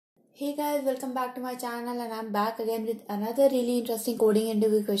Hey guys, welcome back to my channel and I'm back again with another really interesting coding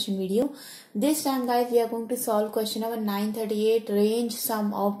interview question video. This time guys, we are going to solve question number 938, range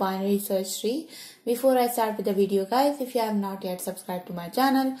sum of binary search tree. Before I start with the video guys, if you have not yet subscribed to my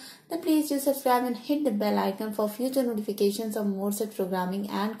channel, then please do subscribe and hit the bell icon for future notifications of more such programming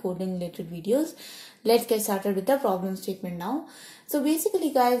and coding related videos. Let's get started with the problem statement now. So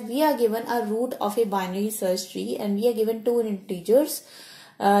basically guys, we are given a root of a binary search tree and we are given two integers.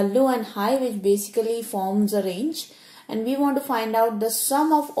 Low and high, which basically forms a range, and we want to find out the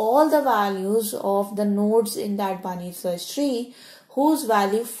sum of all the values of the nodes in that binary search tree whose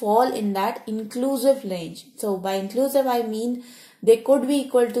value fall in that inclusive range. So by inclusive I mean they could be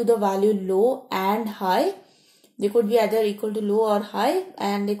equal to the value low and high. They could be either equal to low or high,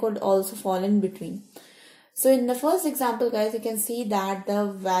 and they could also fall in between. So in the first example guys, you can see that the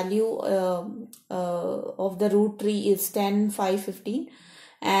value of the root tree is 10, 5, 15.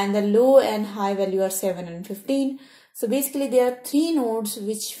 And the low and high value are 7 and 15. So basically there are three nodes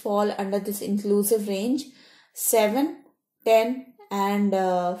which fall under this inclusive range, 7, 10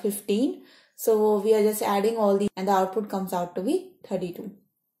 and 15. So we are just adding all these and the output comes out to be 32.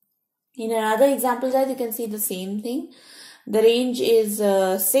 In another example guys, you can see the same thing. The range is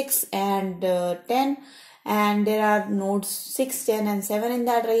 6 and 10, and there are nodes 6, 10 and 7 in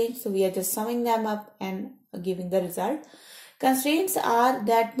that range. So we are just summing them up and giving the result. Constraints are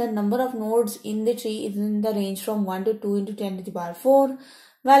that the number of nodes in the tree is in the range from 1 to 2 into 10 to the power 4.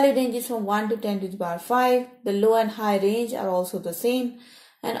 Value range is from 1 to 10 to the power 5. The low and high range are also the same,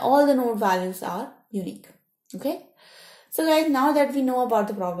 and all the node values are unique. Okay. So guys, now that we know about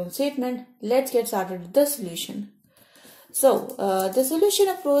the problem statement, let's get started with the solution. So the solution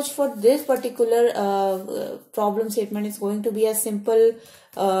approach for this particular problem statement is going to be a simple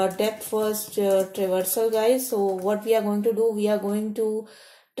depth first traversal guys. So what we are going to do, we are going to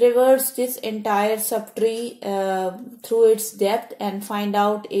traverse this entire subtree through its depth and find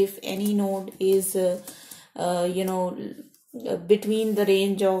out if any node is between the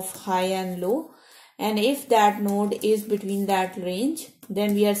range of high and low, and if that node is between that range,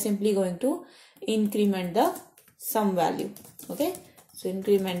 then we are simply going to increment the sum value. Okay, so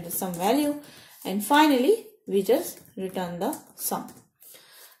increment the sum value, and finally we just return the sum.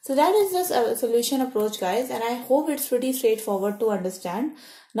 So that is the solution approach guys, and I hope it's pretty straightforward to understand.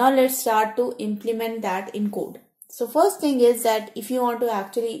 Now let's start to implement that in code. So first thing is that if you want to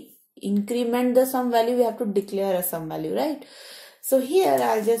actually increment the sum value, we have to declare a sum value, right? So here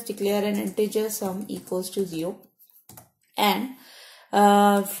I'll just declare an integer sum equals to 0, and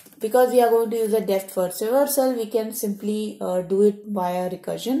because we are going to use a depth first traversal, we can simply do it via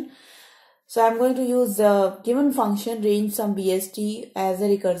recursion. So I'm going to use the given function range sum BST as a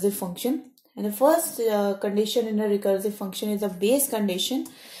recursive function, and the first condition in a recursive function is a base condition,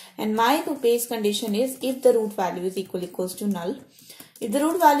 and my base condition is if the root value is equals to null. If the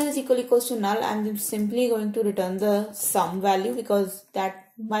root value is equals to null, I'm simply going to return the sum value, because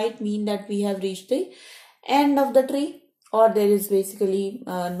that might mean that we have reached the end of the tree, or there is basically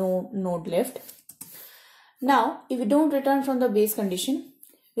no node left. Now, if we don't return from the base condition,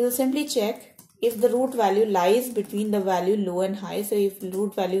 we will simply check if the root value lies between the value low and high. So if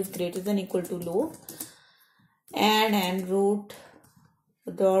root value is greater than equal to low and root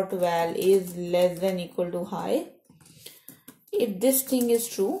dot val is less than equal to high, if this thing is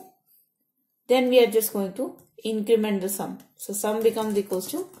true, then we are just going to increment the sum. So sum becomes equals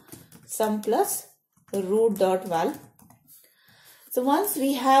to sum plus root dot val. So once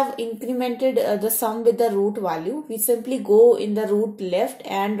we have incremented the sum with the root value, we simply go in the root left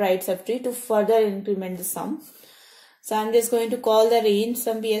and right subtree to further increment the sum. So I'm just going to call the range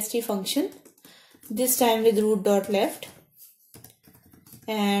sum BST function, this time with root dot left,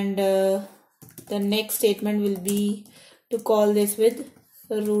 and the next statement will be to call this with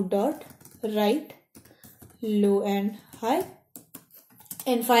root dot right, low and high,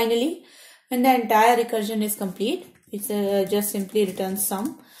 and finally when the entire recursion is complete, it's just simply returns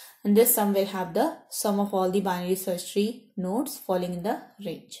sum, and this sum will have the sum of all the binary search tree nodes falling in the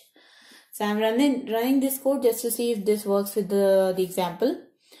range. So I'm running this code just to see if this works with the example,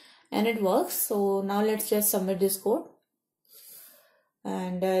 and it works. So now let's just submit this code,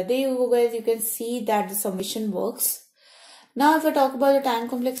 and there you go guys, you can see that the summation works. Now if I talk about the time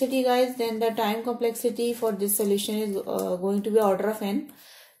complexity guys, then the time complexity for this solution is going to be order of n,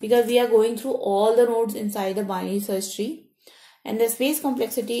 because we are going through all the nodes inside the binary search tree, and the space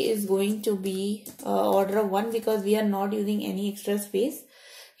complexity is going to be order of 1, because we are not using any extra space.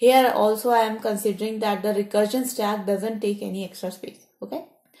 Here also I am considering that the recursion stack doesn't take any extra space. Okay,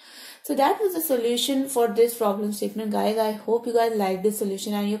 so So that was the solution for this problem statement, guys. I hope you guys liked this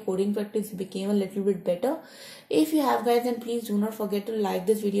solution and your coding practice became a little bit better. If you have, guys, then please do not forget to like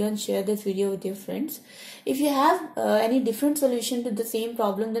this video and share this video with your friends. If you have any different solution to the same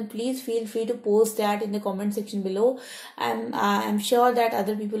problem, then please feel free to post that in the comment section below. I'm sure that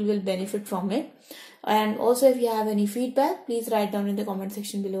other people will benefit from it. And also, if you have any feedback, please write down in the comment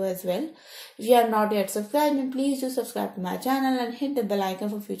section below as well. If you have not yet subscribed, then please do subscribe to my channel and hit the bell icon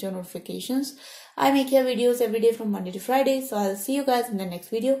for future notifications. I make here videos every day from Monday to Friday, so I'll see you guys in the next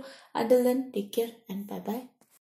video. Until then, take care and bye bye.